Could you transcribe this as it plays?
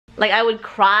Like I would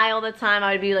cry all the time.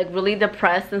 I would be like really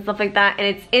depressed and stuff like that. And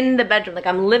it's in the bedroom. Like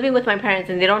I'm living with my parents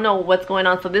and they don't know what's going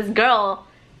on. So this girl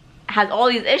has all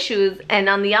these issues and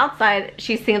on the outside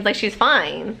she seems like she's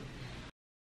fine.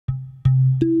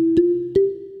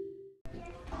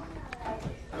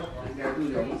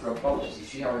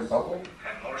 See how it bubble?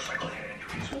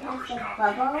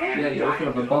 Yeah, you open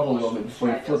up the bubble a little bit before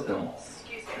you flip them.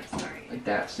 Like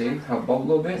that, see? How it bubble a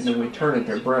little bit, and then when we turn it,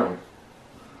 they're brown.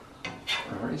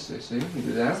 Alright, so see, you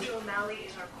do that.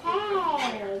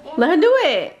 Let her do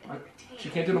it. She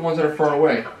can't do the ones that are far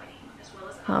away.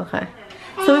 Okay.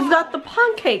 So we've got the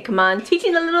pancake man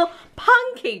teaching the little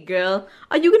pancake girl.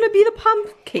 Are you gonna be the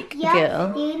pancake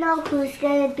girl? Do you know who's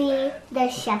gonna be the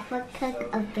chef or cook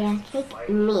of pancake?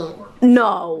 Me.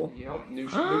 No. Yep, new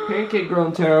pancake girl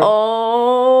in town.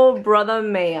 Oh, brother,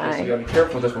 may I? So you gotta be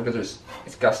careful with this one because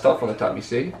it's got stuff on the top. You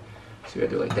see? So you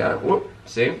gotta do it like that. Whoop.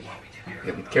 See? You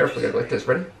gotta be careful. You gotta go like this.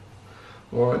 Ready?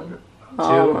 1, 2,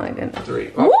 Oh my goodness.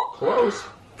 3. Oh, close.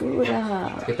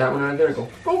 Buddha. Get that one out of there and go.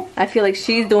 Boom. I feel like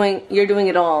you're doing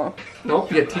it all.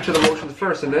 Nope, you gotta teach her the motions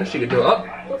first and then she can do it up.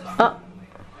 Up.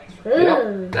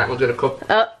 Yep, that one's gonna cook.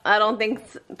 I don't think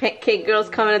pancake girl's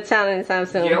coming to town anytime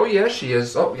soon. Yeah, oh yeah, she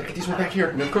is. Oh, we gotta get these one back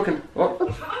here. They're cooking. Oh.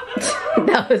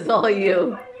 That was all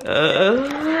you.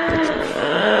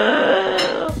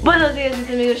 Buenos dias,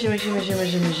 mis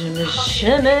amigos.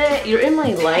 Shimmy. You're in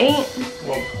my light.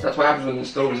 Well, that's what happens when the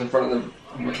stove is in front of the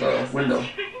window.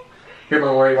 Here,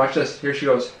 don't worry, watch this. Here she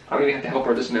goes. I don't even have to help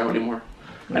her this now anymore.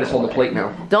 I just hold the plate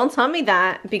now. Don't tell me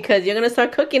that because you're gonna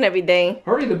start cooking every day.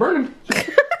 Hurry, they're burning.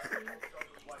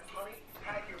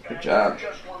 Good job.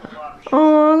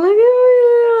 Oh, look at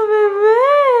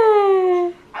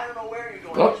my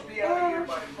little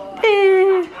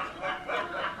baby.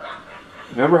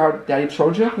 Remember how Daddy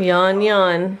showed you? Yawn,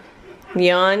 yawn.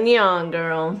 Yawn, yawn,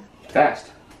 girl.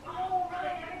 Fast.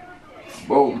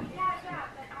 Boom.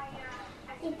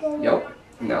 Yep.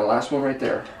 Now last one right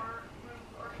there.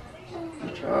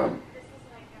 Good job.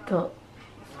 Go.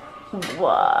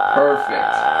 Wow.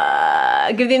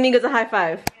 Perfect. Give the amigos a high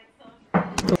five.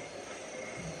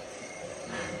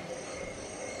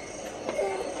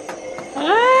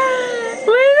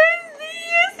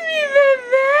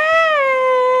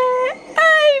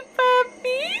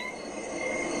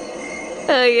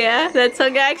 Oh yeah, that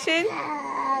tongue action?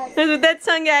 What's with that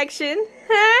tongue action?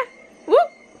 Huh? Whoop!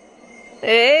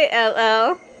 Hey,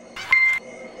 LL.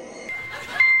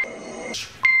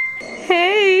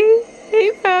 Hey,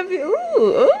 hey, Papi. Ooh,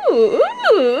 ooh,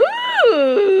 ooh,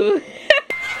 ooh.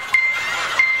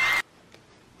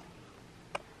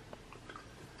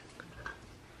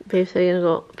 Babe, so you're gonna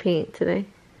go paint today?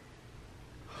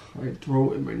 I had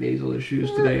throat and my nasal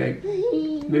issues today.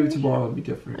 Maybe tomorrow will be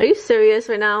different. Are you serious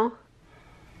right now?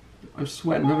 I'm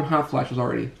sweating. I'm having hot flashes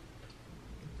already.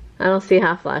 I don't see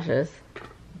hot flashes.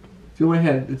 Feel my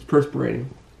head. It's perspirating.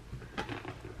 I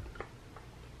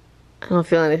don't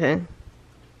feel anything.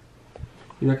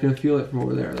 You're not gonna feel it from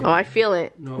over there, though. Oh, I feel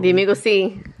it. No. The amigos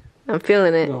see. I'm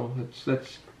feeling it. No,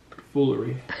 that's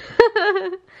foolery.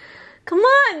 Come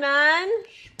on, man.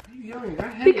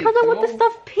 Because I want the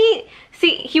stuff paint.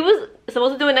 See, he was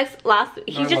supposed to do it last week.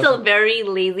 He's just a very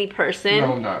lazy person.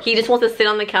 No, I'm not. He just wants to sit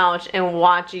on the couch and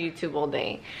watch YouTube all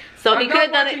day. So he could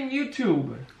have done it. I'm not watching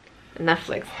YouTube.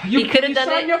 Netflix. He could have done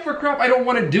signed it. me up for crap I don't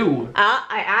want to do.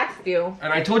 I asked you.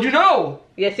 And I told you no.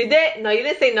 Yes, you did. No, you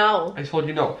didn't say no. I told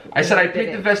you no. I said I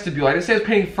paint the vestibule. I didn't say I was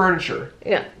painting furniture.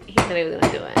 Yeah, he said he was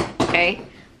gonna do it. Okay.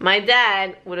 My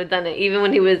dad would have done it even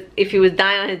when if he was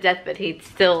dying on his deathbed, he'd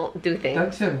still do things.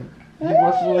 That's him. He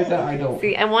wants to do like that. I don't.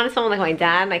 See, I wanted someone like my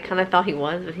dad, and I kind of thought he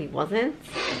was, but he wasn't.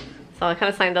 So I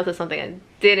kind of signed up to something I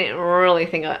didn't really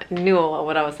think I knew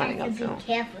what I was signing up to. Be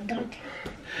careful, don't.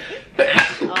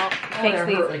 Oh, fake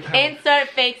sneeze. Insert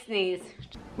fake sneeze.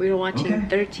 We were watching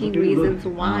 13 Reasons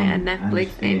Why on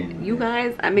Netflix, and you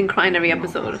guys, I've been crying every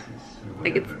episode.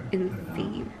 Like, it's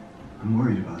insane. I'm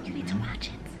worried about you. You need to watch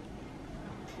it.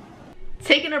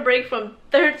 Taking a break from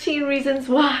 13 Reasons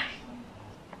Why.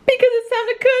 Because it's time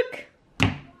to cook.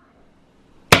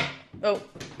 Oh.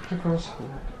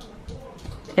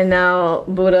 And now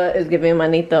Buddha is giving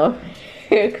Manito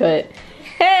haircut.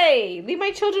 Hey, leave my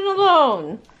children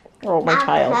alone. Oh, my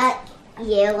child. I cut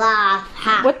you off.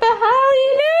 Ha. What the hell are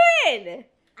you doing?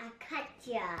 I cut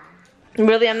you.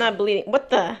 Really, I'm not bleeding.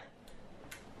 What the?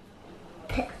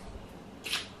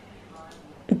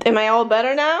 Am I all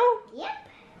better now? Yep.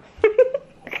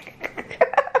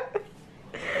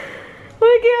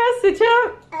 Look at us, jump.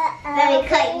 Let me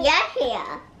cut your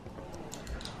hair.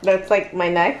 That's like my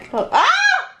neck. Oh. Ah!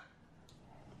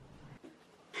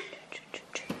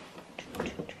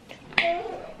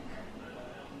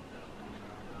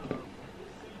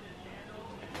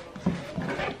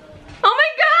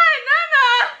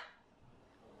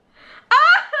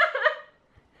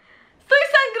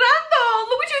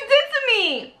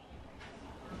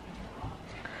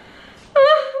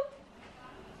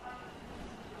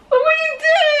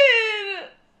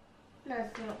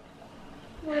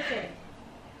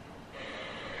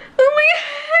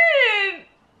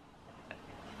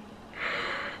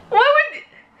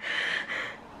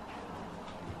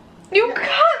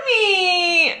 cut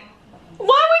me!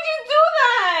 Why would you do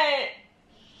that?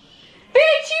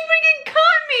 Bitch, she freaking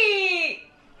cut me!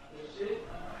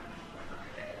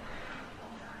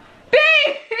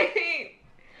 Babe!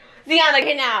 Ziana,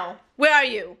 here now. Where are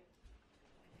you?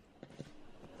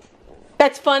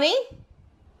 That's funny?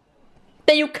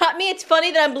 That you cut me? It's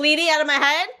funny that I'm bleeding out of my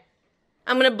head?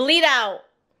 I'm gonna bleed out.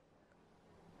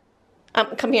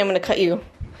 Come here, I'm gonna cut you.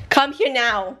 Come here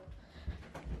now.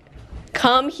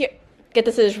 Come here. Get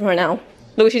the scissors from her now.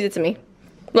 Look what she did to me.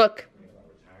 Look.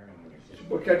 Did you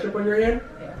put ketchup on your hand?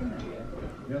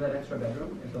 You know that extra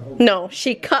bedroom is the whole. No,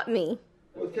 she cut me.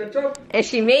 With ketchup? And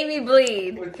she made me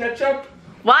bleed. With ketchup?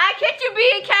 Why can't you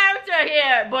be a character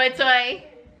here, boy toy?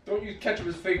 Don't use ketchup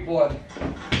as fake blood.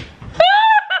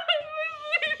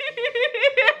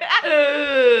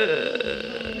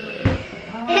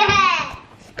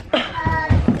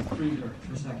 Freezer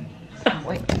for a second.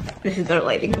 Wait, this is better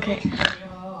lighting, okay.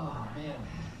 Oh,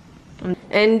 man.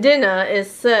 And dinner is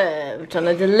served on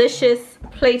a delicious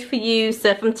plate for you,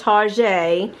 served from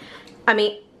Target. I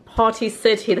mean, Party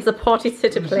City. There's a Party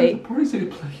City plate. It's a Party City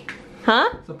plate. Huh?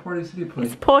 It's a Party City plate.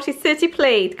 It's Party City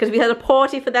plate, because we had a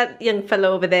party for that young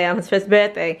fellow over there on his first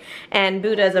birthday. And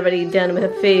Buddha's already done with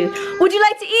her food. Would you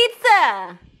like to eat,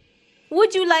 sir?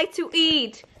 Would you like to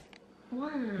eat?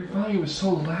 Your volume is so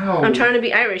loud. I'm trying to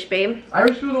be Irish, babe.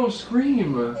 Irish people don't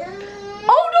scream.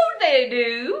 Oh, don't they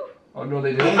do? Oh, no,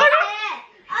 they don't? Oh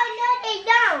no, they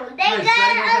don't. They Nice, got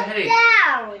Daddy has a us headache.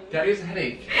 down. Daddy has a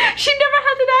headache. She never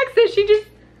has an accent. She just...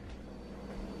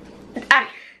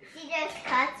 She just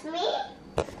cuts me.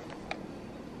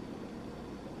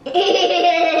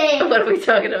 What are we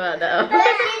talking about now? But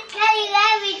she's cutting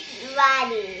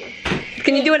everybody.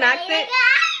 Can you do an accent?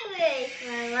 Irish,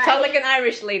 Mama. Talk like an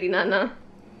Irish lady, Nana.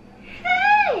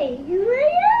 Hey, you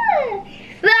are.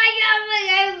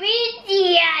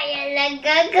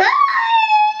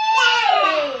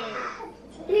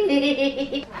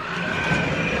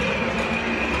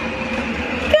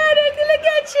 Gotta look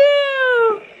at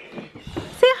you.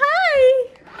 Say hi.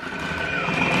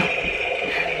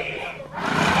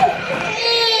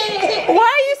 Why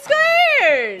are you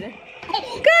scared?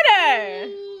 Get her.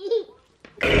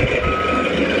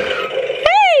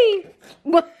 Hey.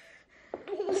 What?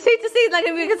 Safe to say, it's not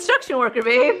gonna be a construction worker,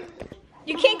 babe.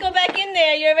 You can't go back in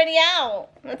there. You're already out.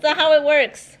 That's not how it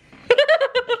works.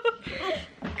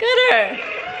 Get her.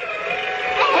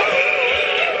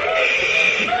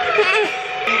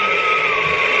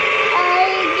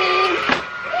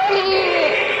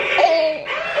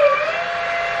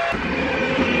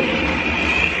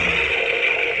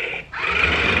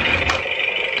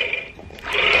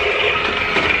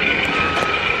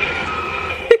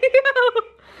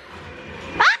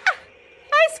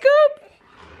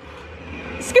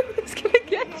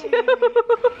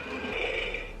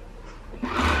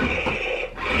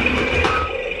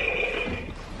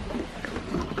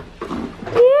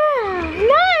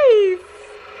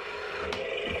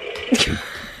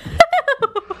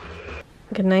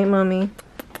 Good night, mommy.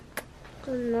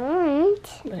 Good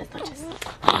night.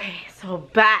 Okay, so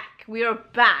back. We are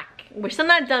back. We're still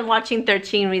not done watching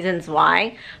 13 Reasons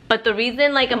Why, but the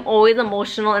reason like I'm always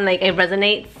emotional and like it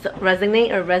resonates. The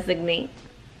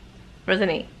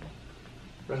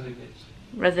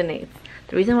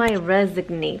reason why it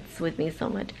resonates with me so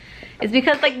much is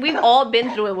because like we've all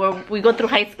been through it where we go through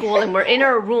high school and we're in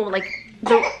our room like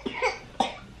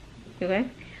okay?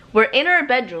 We're in our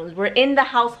bedrooms, we're in the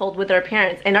household with our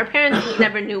parents, and our parents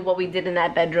never knew what we did in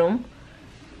that bedroom.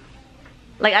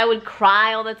 Like I would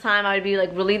cry all the time, I would be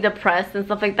like really depressed and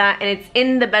stuff like that, and it's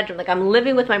in the bedroom. Like I'm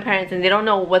living with my parents and they don't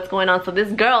know what's going on. So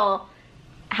this girl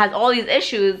has all these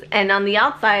issues and on the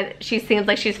outside she seems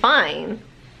like she's fine.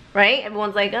 Right?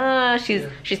 Everyone's like, she's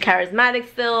charismatic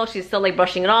still, she's still like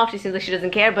brushing it off, she seems like she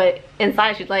doesn't care, but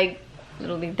inside she's like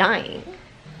literally dying.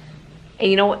 And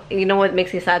you know what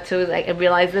makes me sad too is like I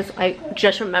realized this, I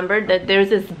just remembered that there's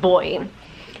this boy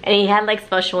and he had like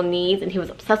special needs and he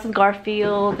was obsessed with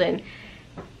Garfield, and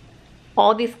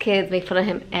all these kids make fun of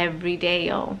him every day,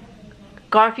 yo.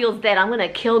 Garfield's dead, I'm gonna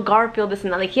kill Garfield, this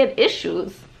and that. Like he had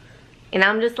issues. And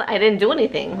I'm just like, I didn't do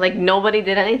anything. Like nobody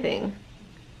did anything.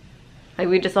 Like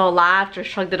we just all laughed or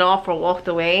shrugged it off or walked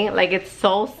away. Like it's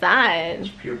so sad. It's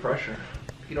peer pressure.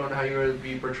 You don't know how you're going to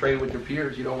be portrayed with your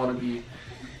peers. You don't want to be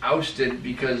ousted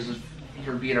because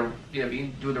you're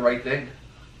doing the right thing.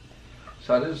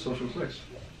 So it is social flex.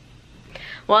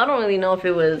 Well, I don't really know if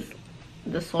it was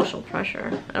the social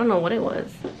pressure. I don't know what it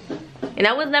was. And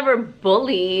I was never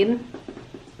bullied,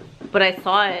 but I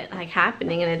saw it like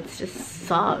happening and it just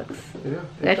sucks. Yeah.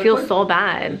 I feel so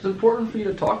bad. It's important for you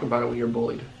to talk about it when you're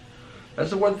bullied.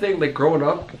 That's the one thing, like growing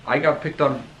up, I got picked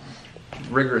on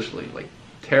rigorously, like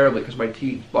terribly, because my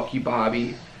teeth, Bucky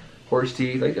Bobby, horse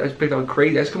teeth. I was picked on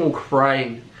crazy. I just come home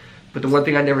crying. But the one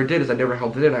thing I never did is I never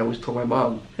held it in. I always told my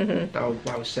mom that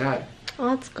I was sad. Oh,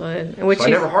 that's good. So I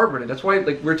never harbored it. That's why,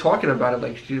 like, we're talking about it.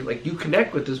 Like, you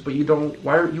connect with this, but you don't.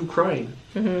 Why aren't you crying?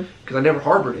 Because I never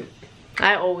harbored it.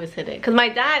 I always hid it. Because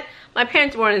my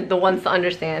parents weren't the ones to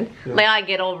understand. Yeah. Like, I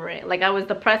get over it. Like, I was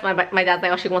depressed. My dad's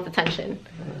like, oh, she wants attention.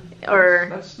 Or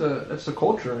that's the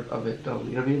culture of it, though.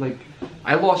 You know what I mean? Like,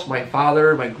 I lost my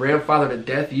father, my grandfather to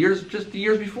death just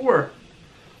years before.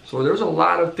 So there's a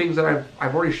lot of things that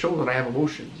I've already shown that I have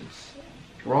emotions.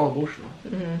 We're all emotional.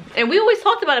 And we always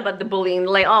talked about the bullying.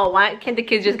 Like, oh, why can't the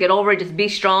kids just get over it? Just be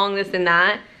strong, this and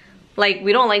that. Like,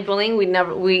 we don't like bullying.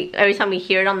 Every time we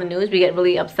hear it on the news, we get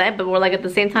really upset. But we're like, at the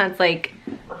same time, it's like,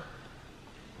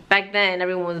 back then,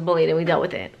 everyone was bullied and we dealt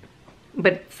with it.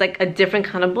 But it's like a different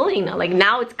kind of bullying now. Like,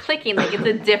 now it's clicking. Like, it's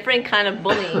a different kind of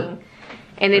bullying.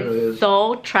 And it's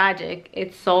so tragic.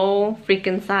 It's so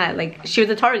freaking sad. Like, she was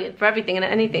a target for everything and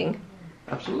anything.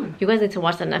 Absolutely. You guys need to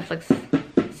watch the Netflix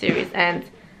series. And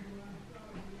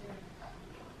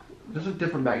there's a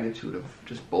different magnitude of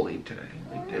just bullying today.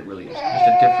 Like, it really is. Just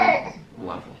a different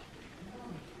level.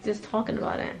 Just talking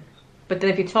about it. But then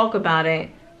if you talk about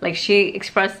it, like,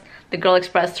 the girl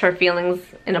expressed her feelings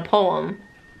in a poem.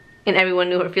 And everyone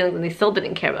knew her feelings and they still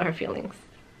didn't care about her feelings.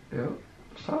 Yeah.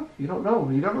 Tough. You don't know.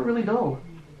 You never really know.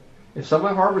 If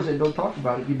someone harbors it, don't talk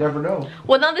about it. You never know.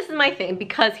 Well, now this is my thing,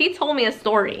 because he told me a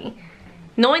story,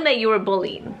 knowing that you were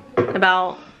bullied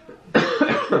about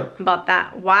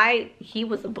that. Why he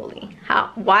was a bully?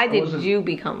 Why did you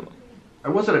become? I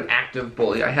wasn't an active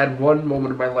bully. I had one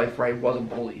moment in my life where I was a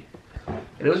bully,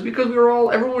 and it was because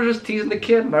everyone was just teasing the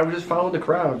kid, and I was just following the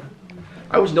crowd.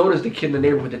 I was known as the kid in the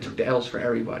neighborhood that took the L's for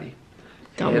everybody.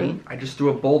 And I just threw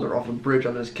a boulder off a bridge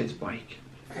on this kid's bike.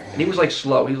 And he was like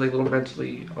slow. He was like a little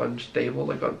mentally unstable,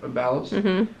 like unbalanced.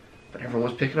 But everyone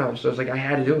was picking on him, so I was like, I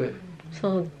had to do it.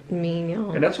 So mean,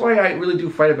 yo. And that's why I really do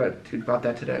fight about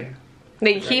that today.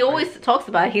 Like, he always talks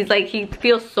about it. He's like, he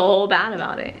feels so bad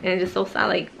about it. And it's just so sad.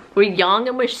 Like, we're young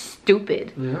and we're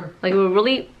stupid. Yeah. Like, we're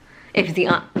really, if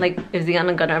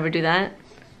Ziana gonna ever do that,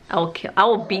 I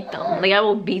will beat them. Like, I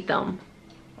will beat them.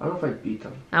 I don't know if I beat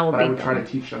them. I would try to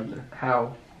teach them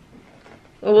how.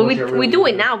 Well, we do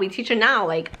it now. We teach her now.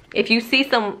 Like, if you see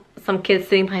some kid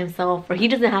sitting by himself, or he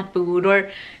doesn't have food,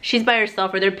 or she's by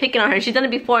herself, or they're picking on her, she's done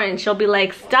it before, and she'll be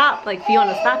like, stop, like,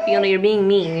 Fiona, stop, Fiona, you're being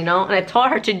mean, you know? And I've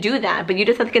taught her to do that, but you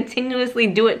just have to continuously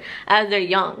do it as they're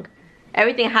young.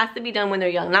 Everything has to be done when they're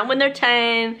young, not when they're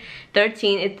 10,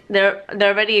 13. They're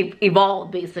already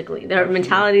evolved, basically. Their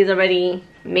mentality is already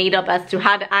made up as to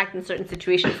how to act in certain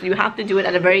situations. So you have to do it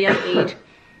at a very young age.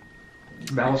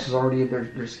 Malice is already in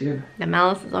their skin. The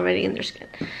malice is already in their skin.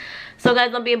 So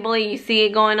guys, don't be a bully. You see it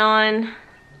going on,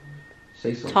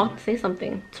 say something. Say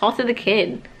something. Talk to the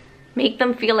kid. Make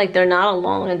them feel like they're not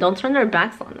alone, and don't turn their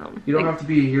backs on them. You don't have to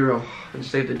be a hero and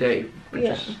save the day, but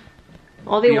just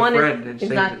all they want is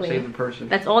exactly save the person.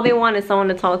 That's all they want, is someone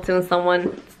to talk to and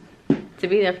someone to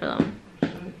be there for them.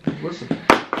 Listen.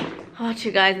 Oh,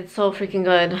 you guys, it's so freaking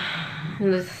good.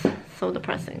 It's so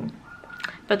depressing.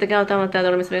 But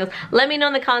let me know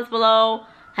in the comments below.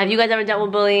 Have you guys ever dealt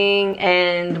with bullying,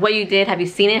 and what you did? Have you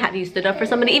seen it? Have you stood up for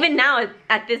somebody? Even now,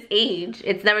 at this age,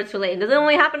 it's never too late. It doesn't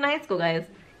only happen in high school, guys.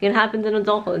 It happens in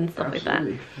adulthood and stuff like that.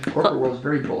 The corporate world is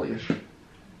very bullyish.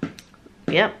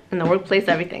 Yep, in the workplace,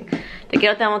 everything. Te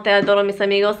quiero, te amo, te adoro, mis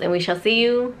amigos, and we shall see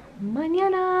you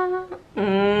mañana.